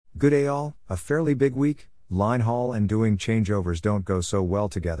Good day all, a fairly big week. Line haul and doing changeovers don't go so well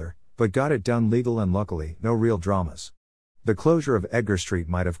together, but got it done legal and luckily, no real dramas. The closure of Edgar Street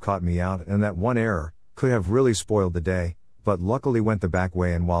might have caught me out and that one error could have really spoiled the day, but luckily went the back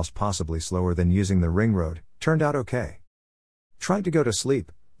way and whilst possibly slower than using the ring road, turned out okay. Tried to go to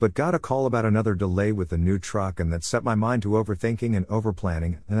sleep, but got a call about another delay with the new truck and that set my mind to overthinking and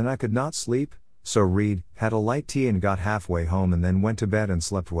overplanning and then I could not sleep. So read, had a light tea and got halfway home and then went to bed and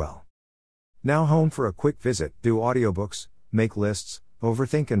slept well. Now home for a quick visit, do audiobooks, make lists,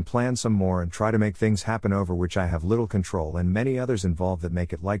 overthink and plan some more and try to make things happen over which I have little control and many others involved that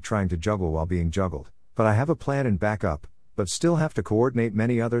make it like trying to juggle while being juggled, but I have a plan and backup, but still have to coordinate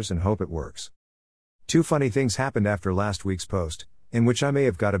many others and hope it works. Two funny things happened after last week's post, in which I may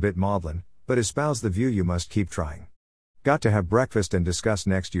have got a bit maudlin, but espouse the view you must keep trying. Got to have breakfast and discuss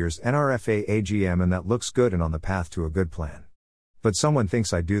next year's NRFA AGM and that looks good and on the path to a good plan. But someone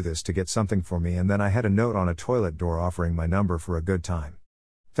thinks I do this to get something for me and then I had a note on a toilet door offering my number for a good time.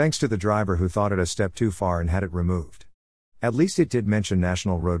 Thanks to the driver who thought it a step too far and had it removed. At least it did mention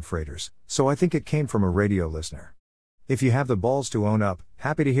National Road Freighters, so I think it came from a radio listener. If you have the balls to own up,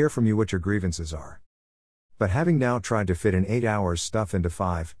 happy to hear from you what your grievances are. But having now tried to fit in 8 hours stuff into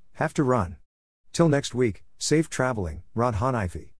 5, have to run. Till next week, safe traveling, Rod Hanifi.